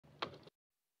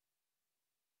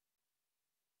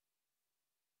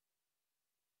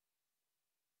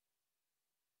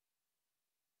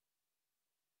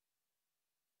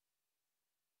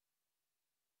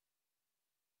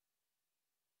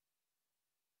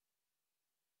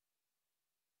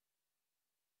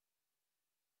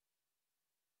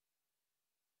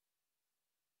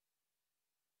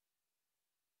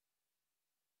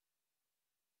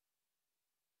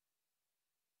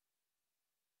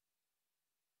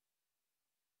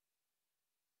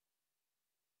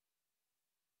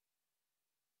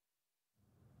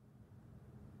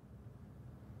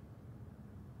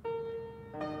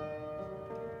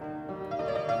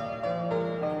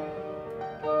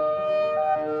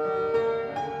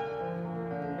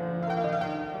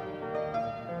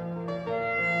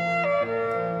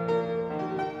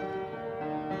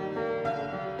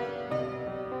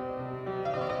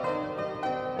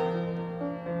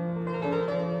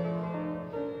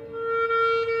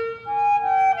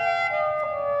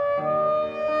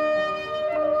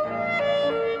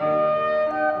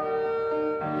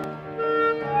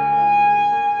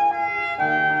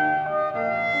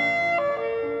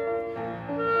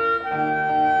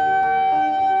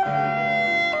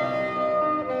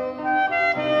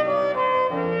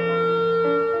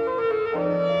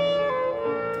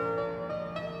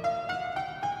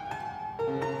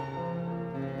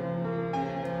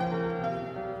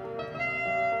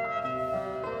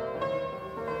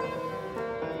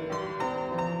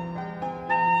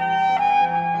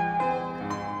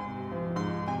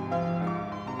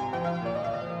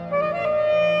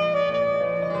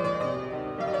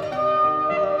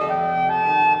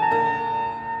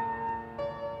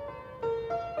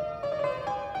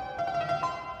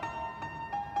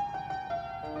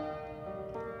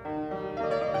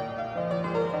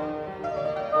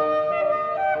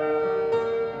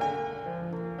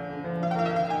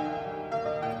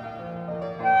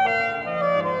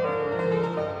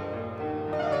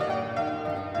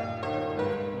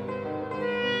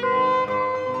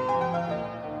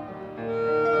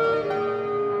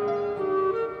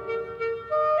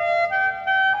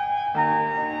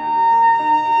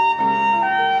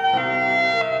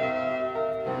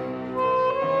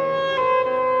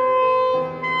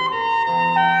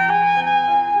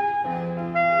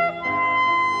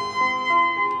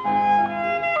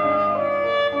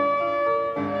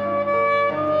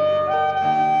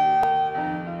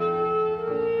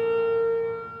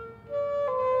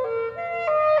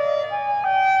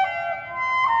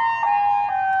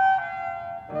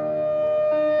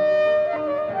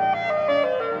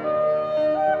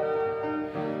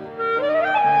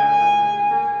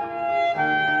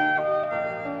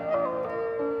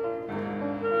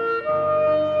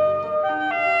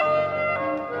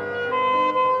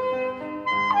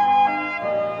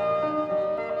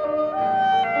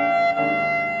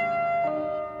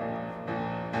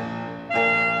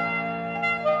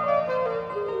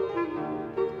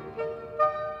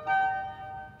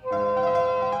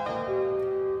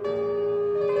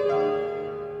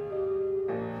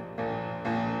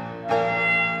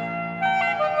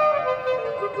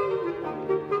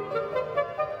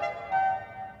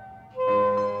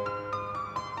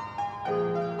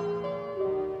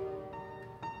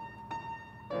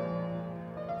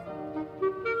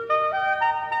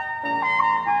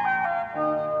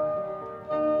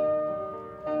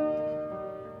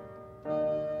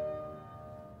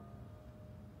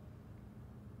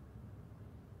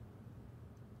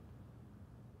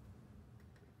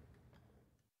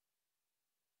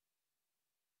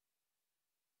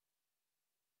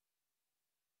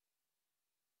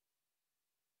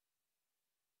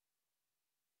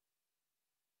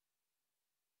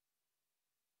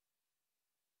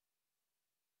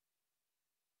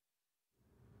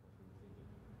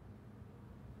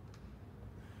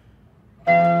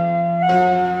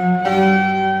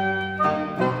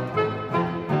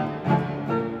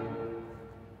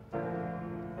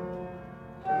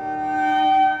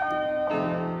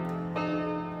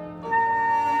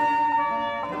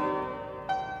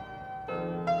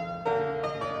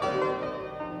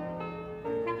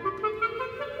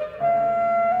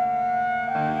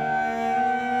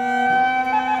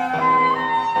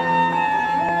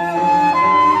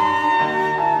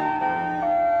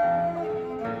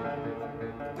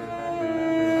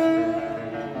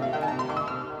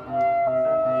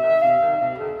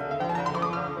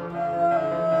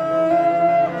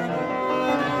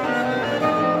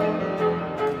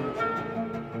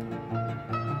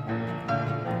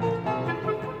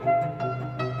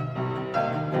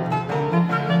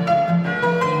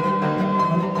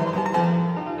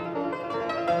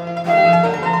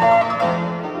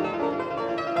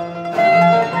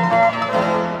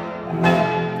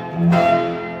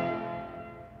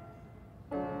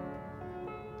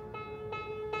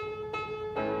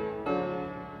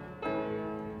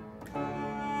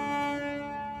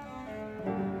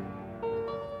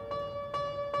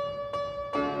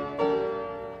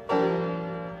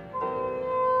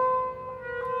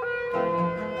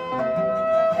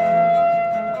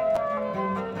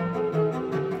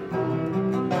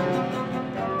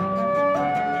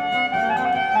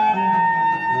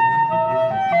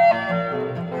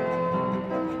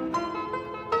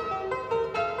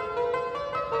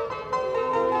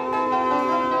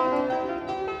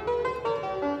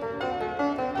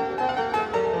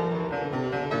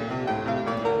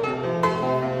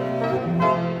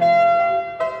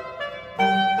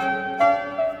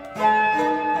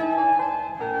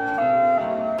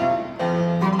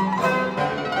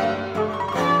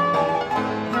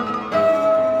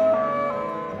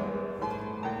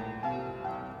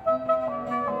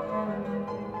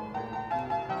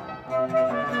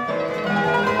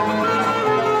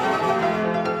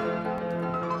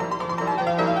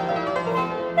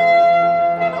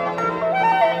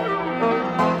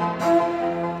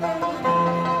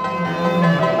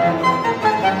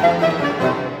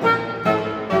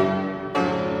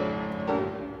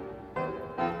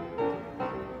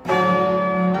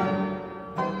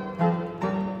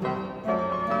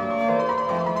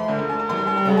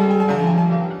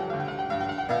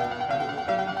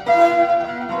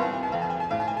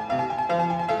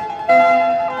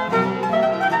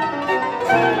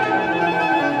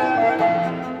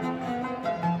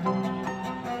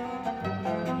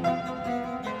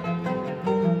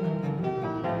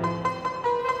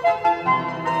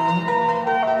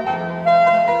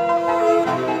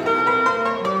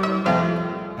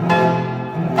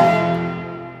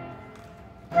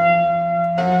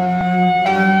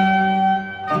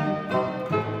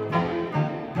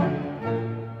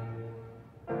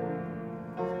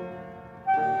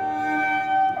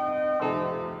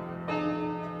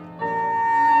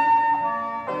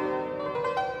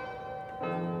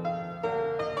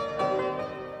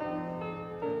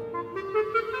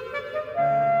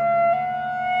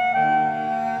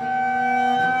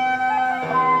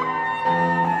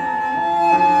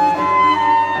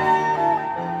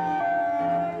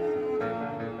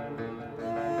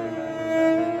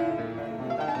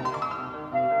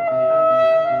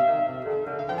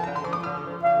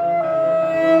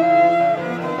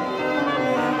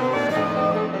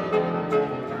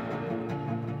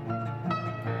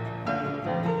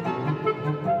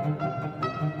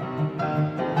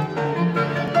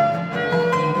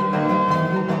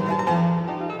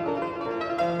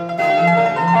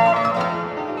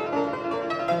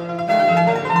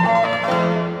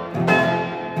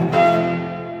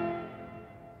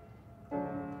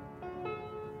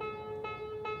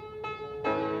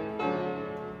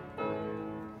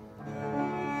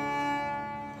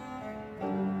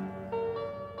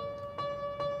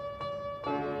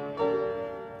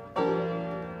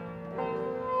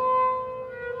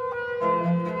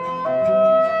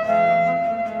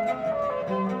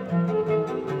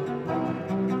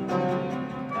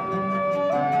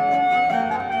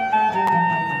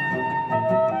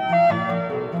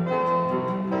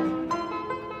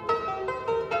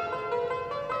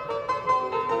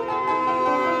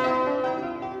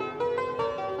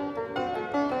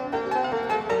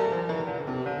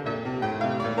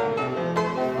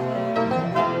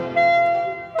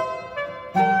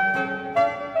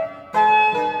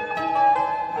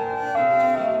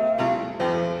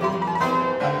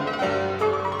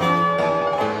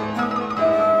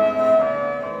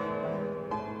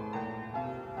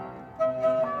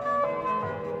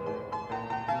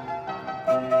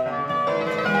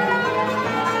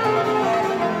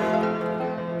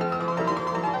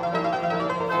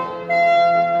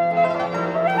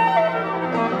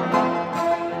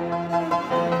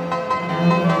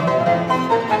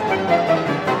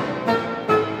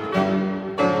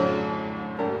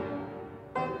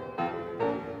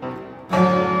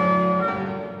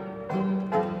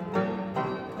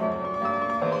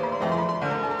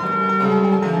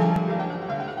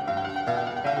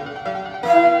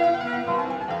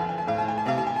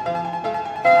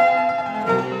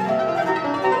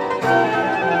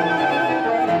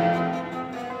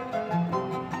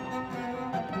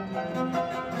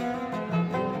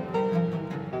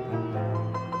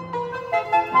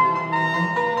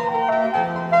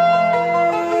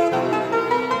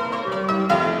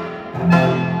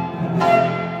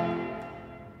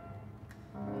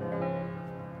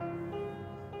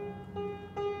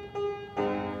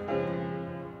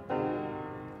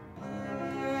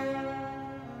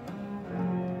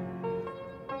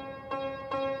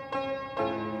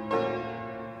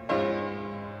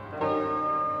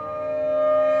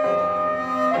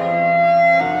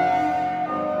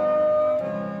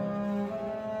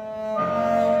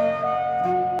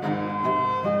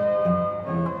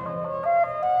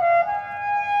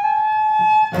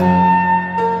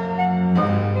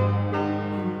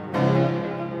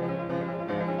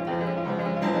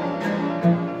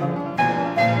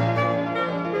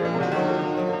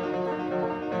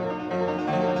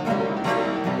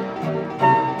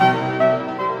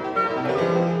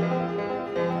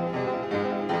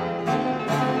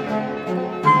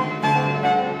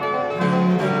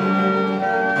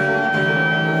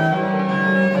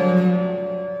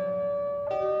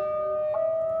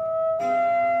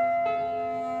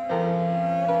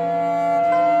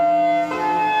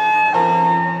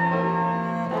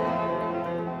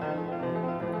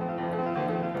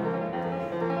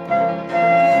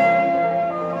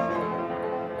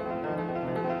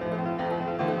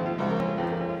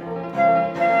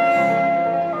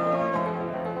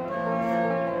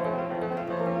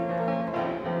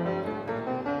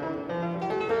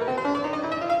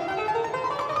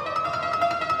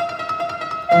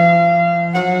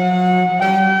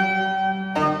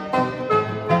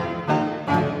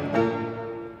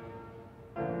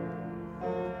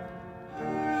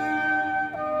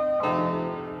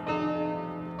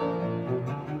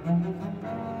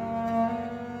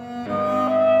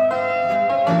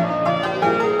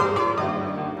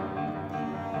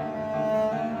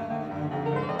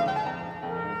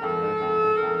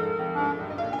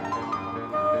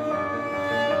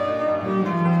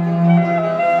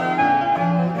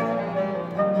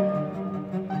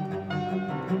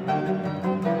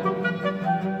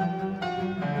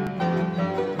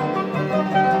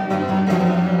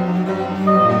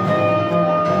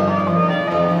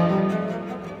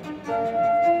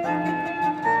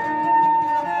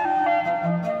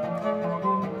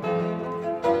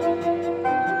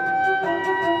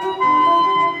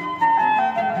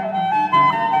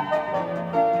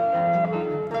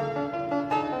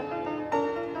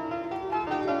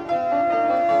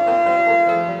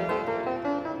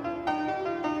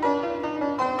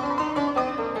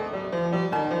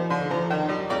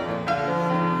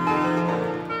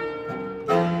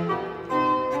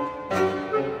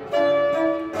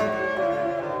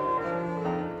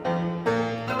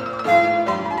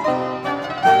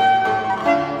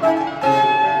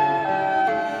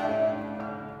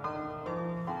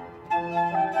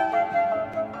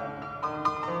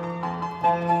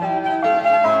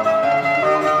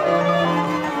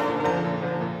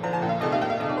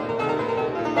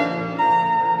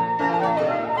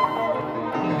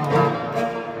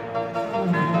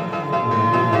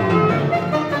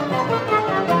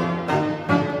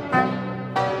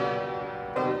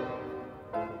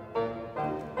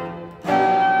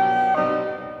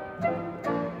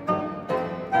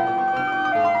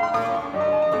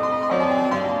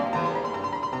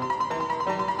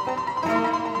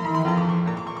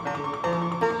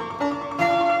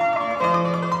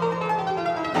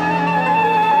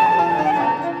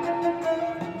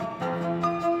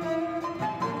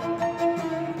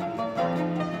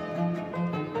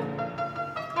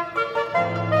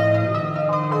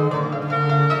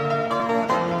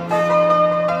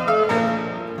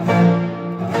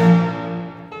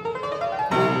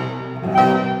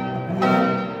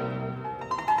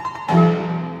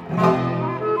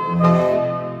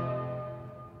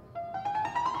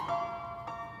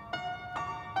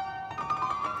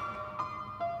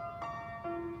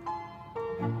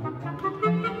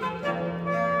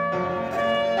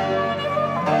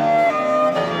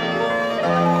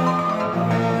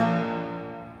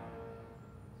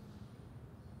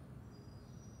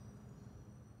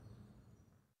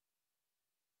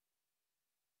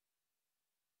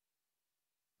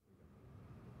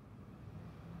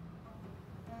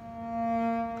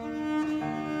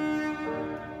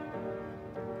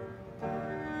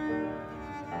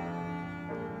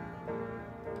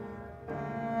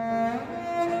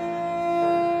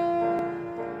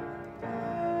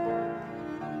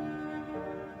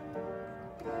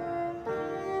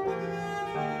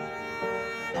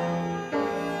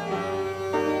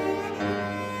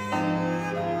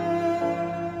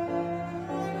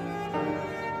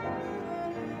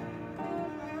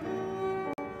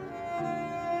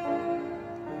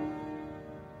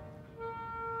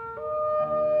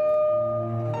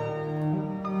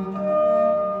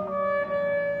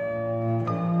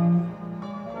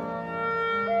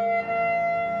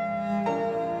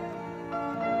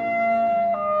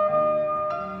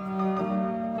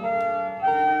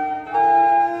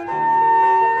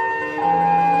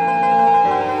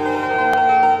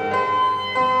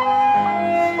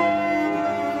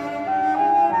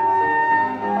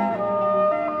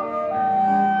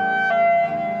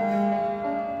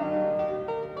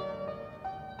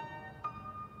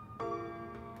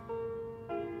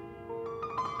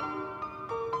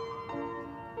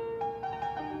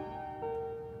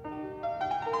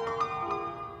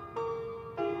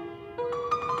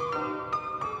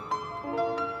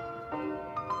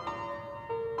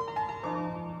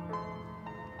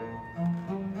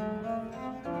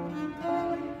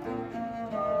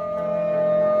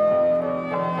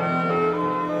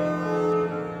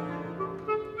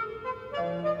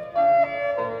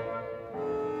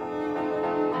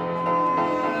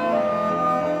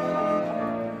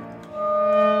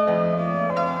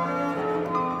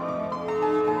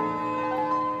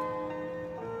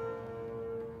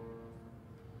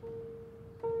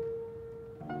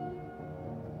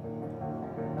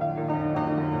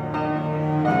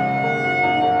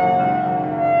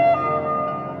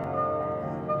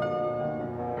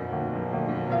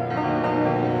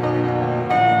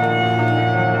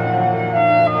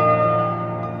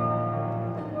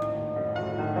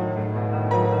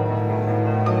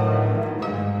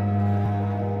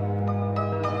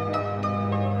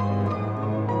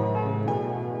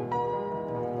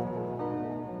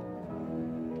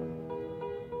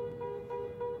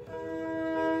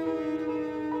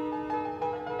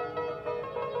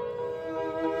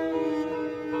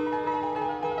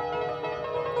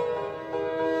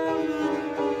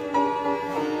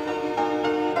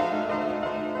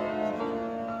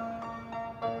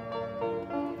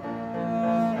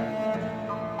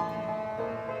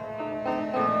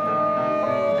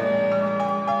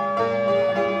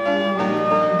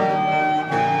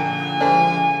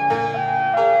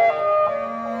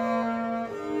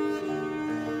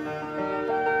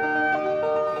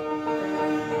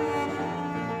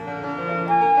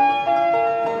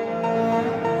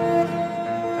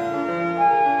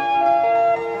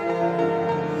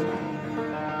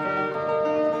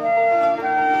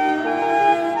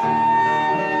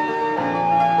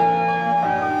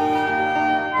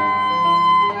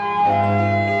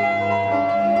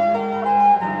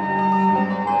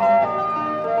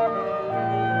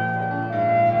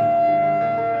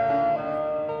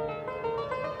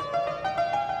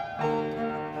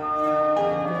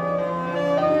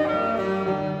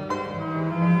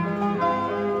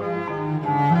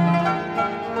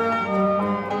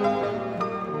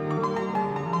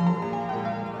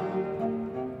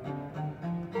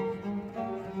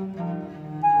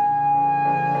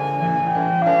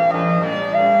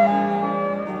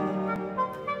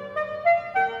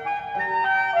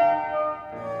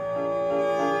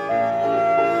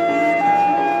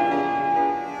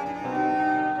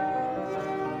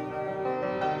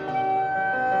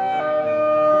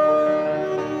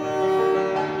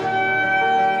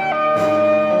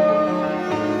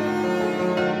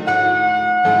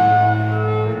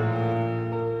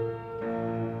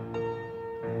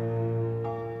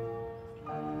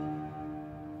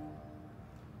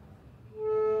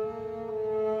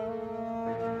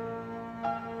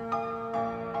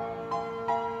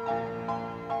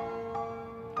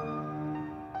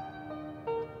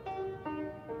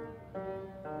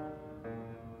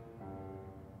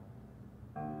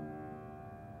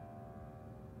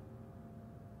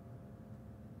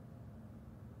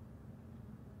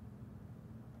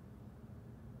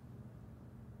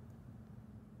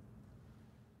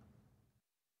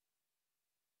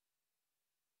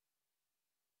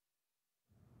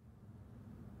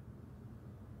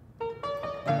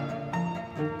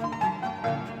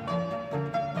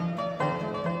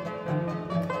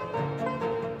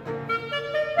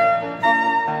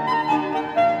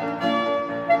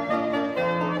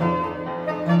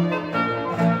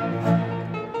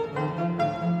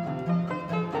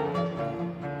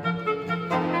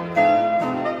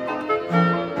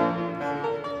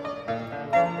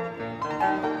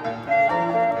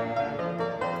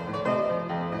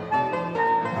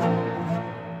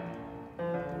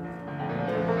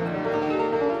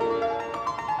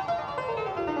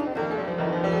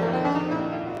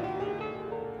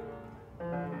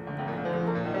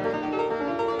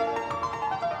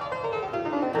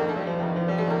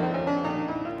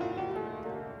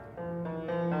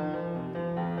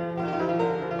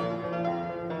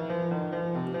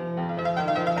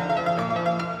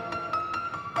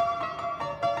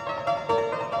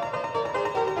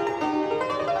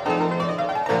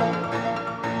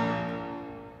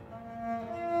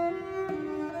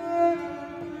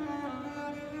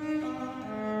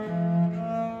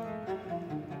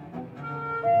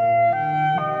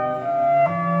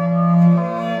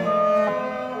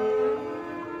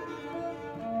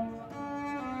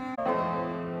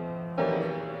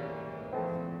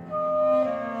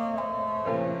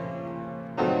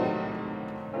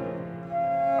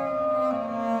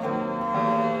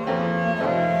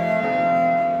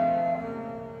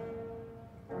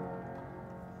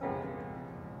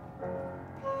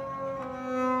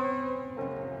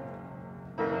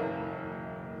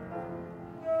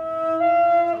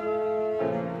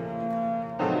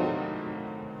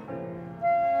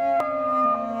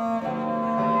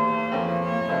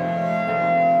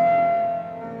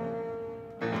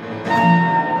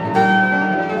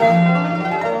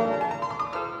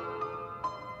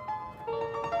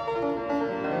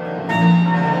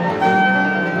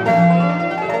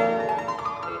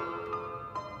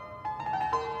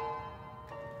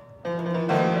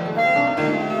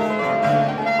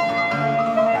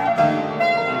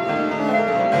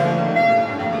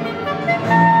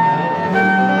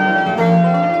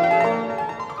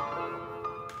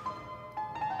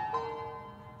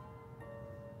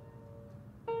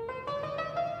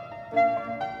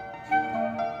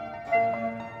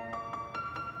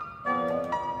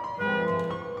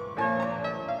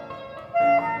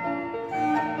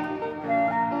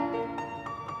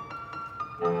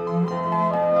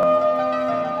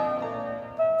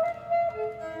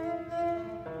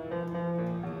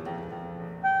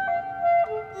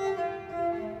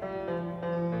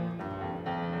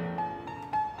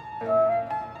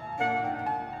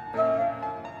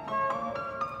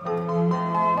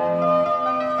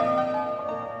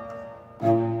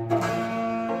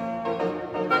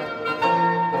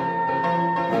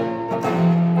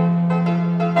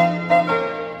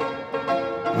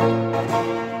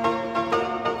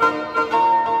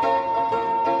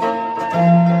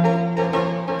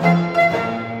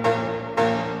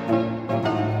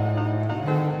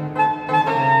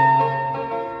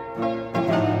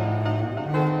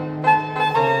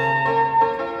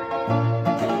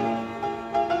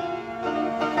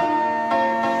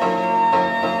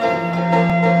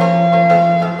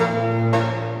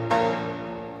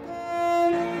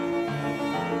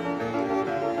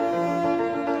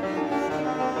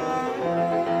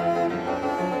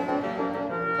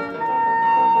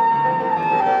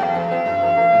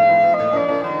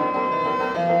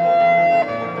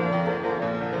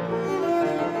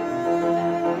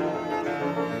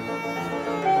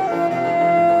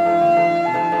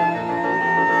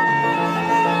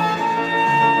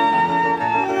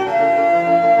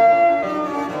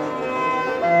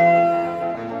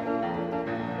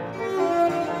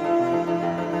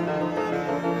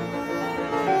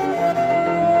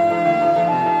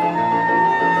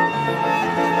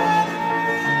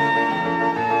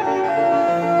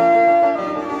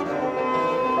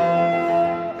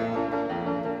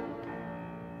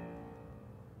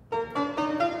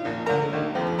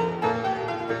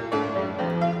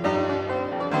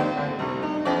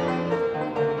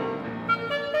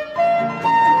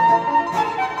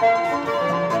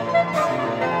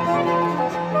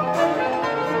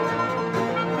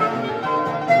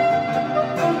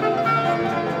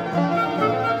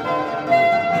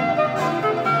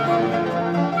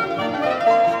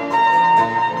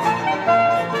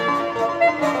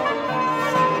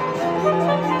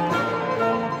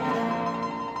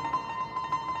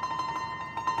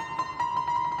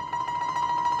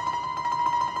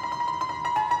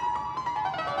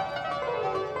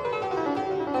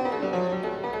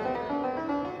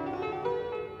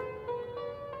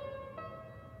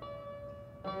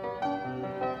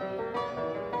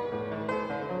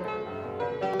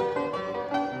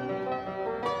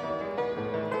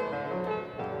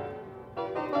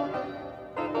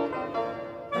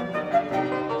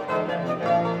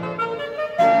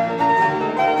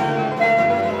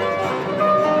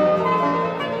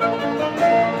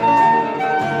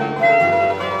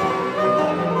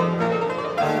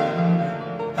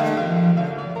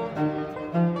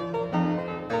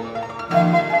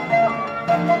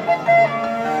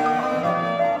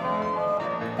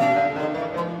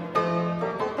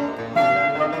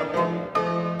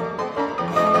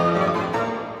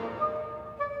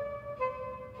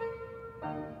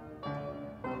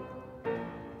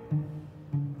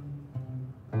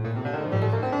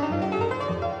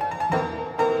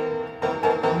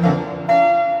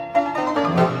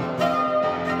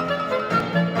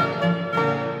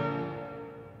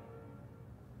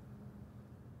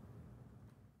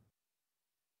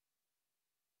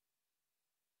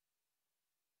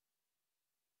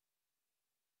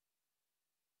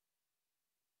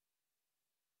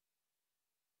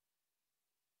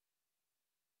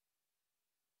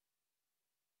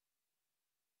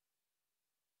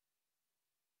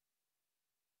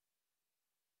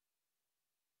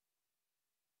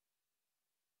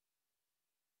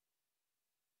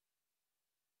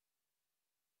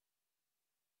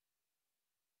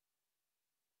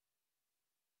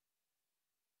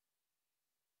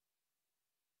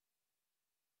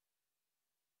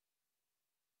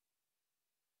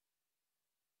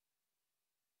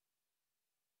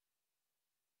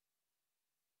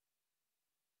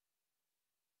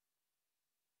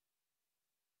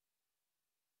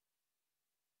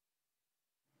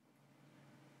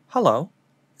Hello,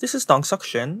 this is Dongsok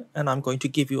Shin, and I'm going to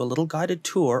give you a little guided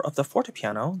tour of the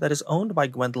fortepiano that is owned by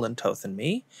Gwendolyn Toth and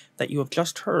me that you have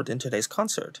just heard in today's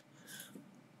concert.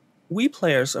 We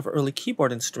players of early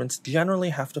keyboard instruments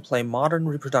generally have to play modern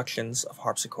reproductions of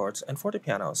harpsichords and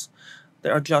fortepianos.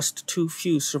 There are just too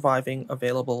few surviving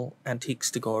available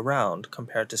antiques to go around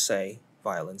compared to, say,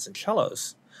 violins and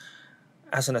cellos.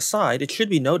 As an aside, it should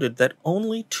be noted that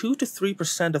only 2 to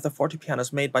 3% of the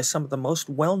fortepianos made by some of the most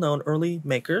well-known early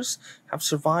makers have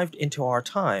survived into our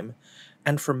time,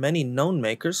 and for many known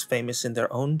makers famous in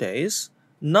their own days,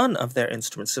 none of their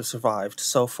instruments have survived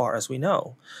so far as we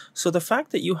know. So the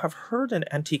fact that you have heard an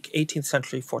antique 18th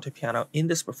century fortepiano in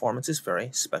this performance is very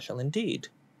special indeed.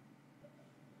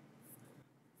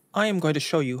 I am going to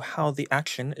show you how the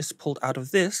action is pulled out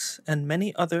of this and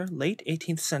many other late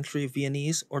 18th century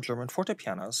Viennese or German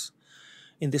fortepianos.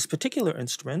 In this particular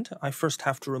instrument, I first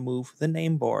have to remove the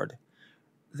name board.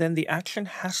 Then the action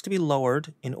has to be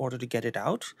lowered in order to get it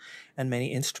out, and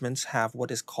many instruments have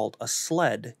what is called a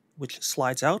sled, which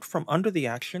slides out from under the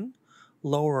action,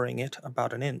 lowering it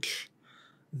about an inch.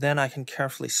 Then I can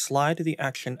carefully slide the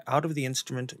action out of the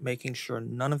instrument, making sure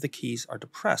none of the keys are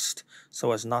depressed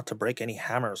so as not to break any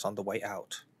hammers on the way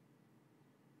out.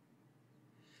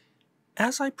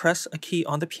 As I press a key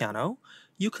on the piano,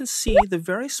 you can see the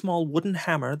very small wooden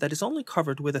hammer that is only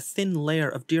covered with a thin layer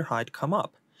of deer hide come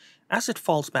up. As it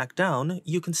falls back down,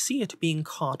 you can see it being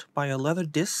caught by a leather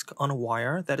disc on a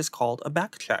wire that is called a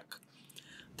backcheck.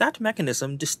 That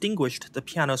mechanism distinguished the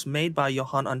pianos made by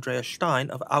Johann Andreas Stein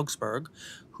of Augsburg,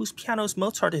 whose pianos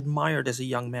Mozart admired as a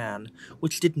young man,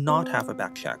 which did not have a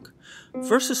backcheck,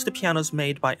 versus the pianos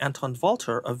made by Anton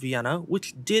Walter of Vienna,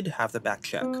 which did have the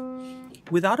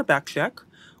backcheck. Without a backcheck,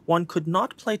 one could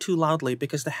not play too loudly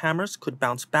because the hammers could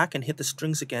bounce back and hit the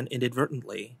strings again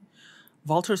inadvertently.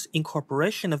 Walter's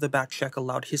incorporation of the backcheck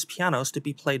allowed his pianos to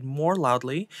be played more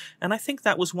loudly, and I think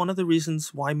that was one of the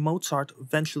reasons why Mozart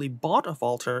eventually bought a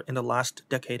Walter in the last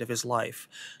decade of his life,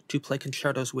 to play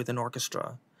concertos with an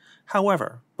orchestra.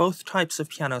 However, both types of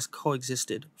pianos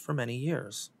coexisted for many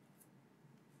years.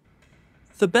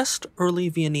 The best early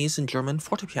Viennese and German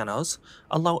fortepianos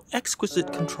allow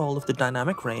exquisite control of the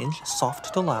dynamic range,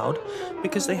 soft to loud,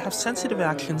 because they have sensitive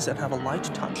actions that have a light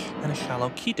touch and a shallow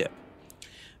key dip.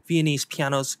 Viennese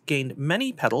pianos gained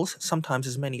many pedals, sometimes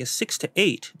as many as 6 to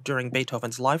 8 during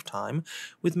Beethoven's lifetime,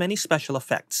 with many special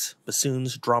effects,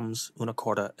 bassoons, drums, una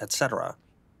corda, etc.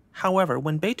 However,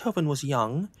 when Beethoven was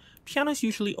young, pianos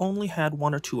usually only had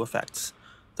 1 or 2 effects.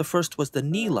 The first was the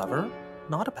knee lever,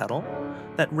 not a pedal,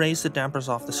 that raised the dampers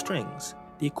off the strings,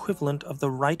 the equivalent of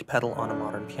the right pedal on a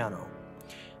modern piano.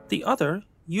 The other,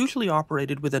 usually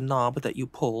operated with a knob that you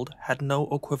pulled, had no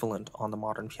equivalent on the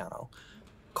modern piano.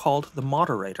 Called the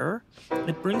moderator,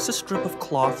 it brings a strip of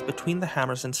cloth between the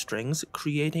hammers and strings,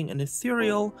 creating an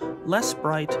ethereal, less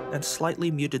bright, and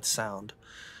slightly muted sound.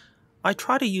 I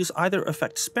try to use either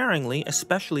effect sparingly,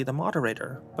 especially the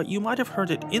moderator, but you might have heard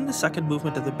it in the second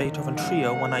movement of the Beethoven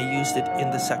Trio when I used it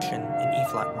in the section in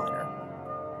E-flat minor.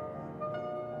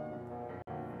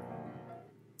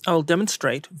 I will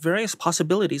demonstrate various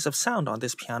possibilities of sound on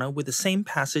this piano with the same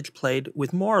passage played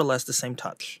with more or less the same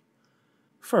touch.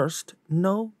 First,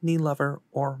 no knee lever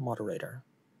or moderator.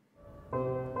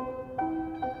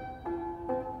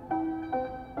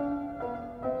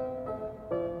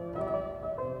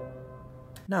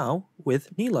 Now,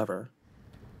 with knee lever.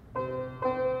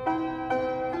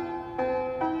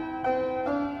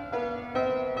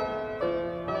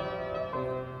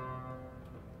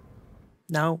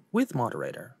 Now, with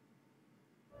moderator.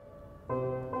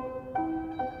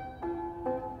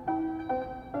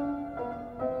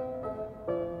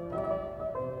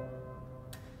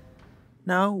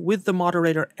 Now, with the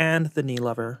moderator and the knee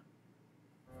lever.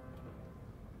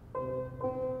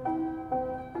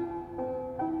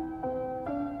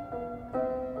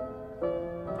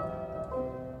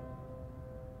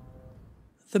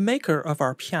 The maker of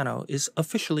our piano is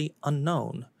officially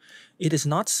unknown. It is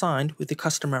not signed with the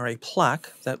customary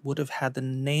plaque that would have had the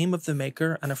name of the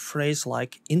maker and a phrase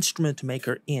like "instrument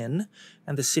maker in"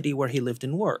 and the city where he lived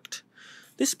and worked.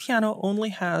 This piano only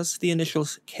has the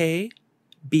initials K,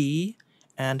 B,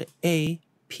 and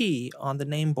AP on the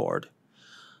name board.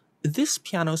 This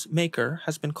piano's maker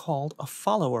has been called a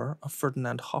follower of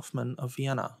Ferdinand Hofmann of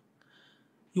Vienna.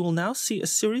 You will now see a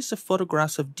series of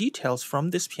photographs of details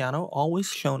from this piano, always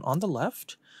shown on the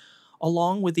left,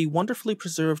 along with the wonderfully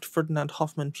preserved Ferdinand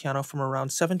Hofmann piano from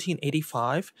around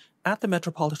 1785 at the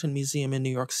Metropolitan Museum in New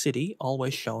York City,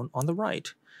 always shown on the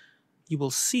right. You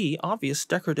will see obvious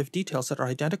decorative details that are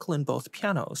identical in both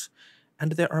pianos,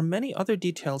 and there are many other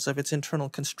details of its internal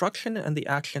construction and the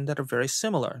action that are very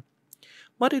similar.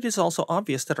 But it is also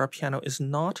obvious that our piano is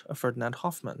not a Ferdinand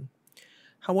Hofmann.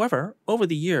 However, over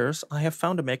the years, I have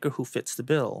found a maker who fits the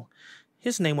bill.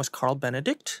 His name was Carl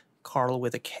Benedict, Carl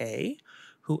with a K,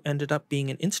 who ended up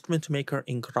being an instrument maker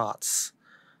in Graz.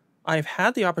 I have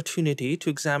had the opportunity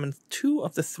to examine 2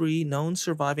 of the 3 known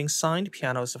surviving signed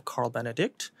pianos of Carl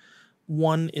Benedict.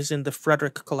 One is in the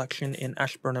Frederick Collection in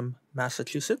Ashburnham,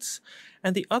 Massachusetts,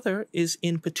 and the other is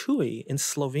in Putui in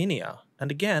Slovenia.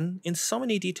 And again, in so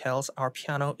many details, our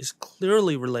piano is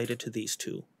clearly related to these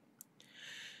 2.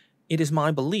 It is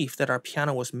my belief that our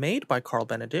piano was made by Carl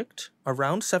Benedict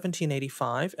around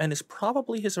 1785 and is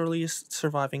probably his earliest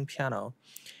surviving piano.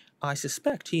 I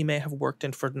suspect he may have worked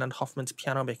in Ferdinand Hofmann's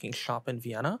piano-making shop in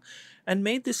Vienna and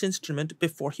made this instrument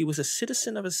before he was a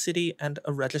citizen of a city and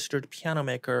a registered piano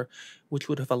maker, which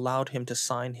would have allowed him to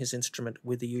sign his instrument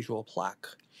with the usual plaque.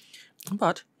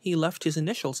 But he left his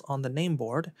initials on the name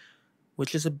board,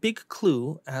 which is a big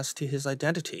clue as to his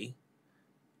identity.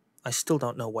 I still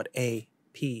don't know what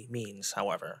A.P. means,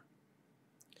 however.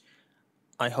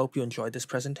 I hope you enjoyed this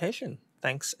presentation.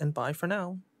 Thanks and bye for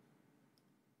now.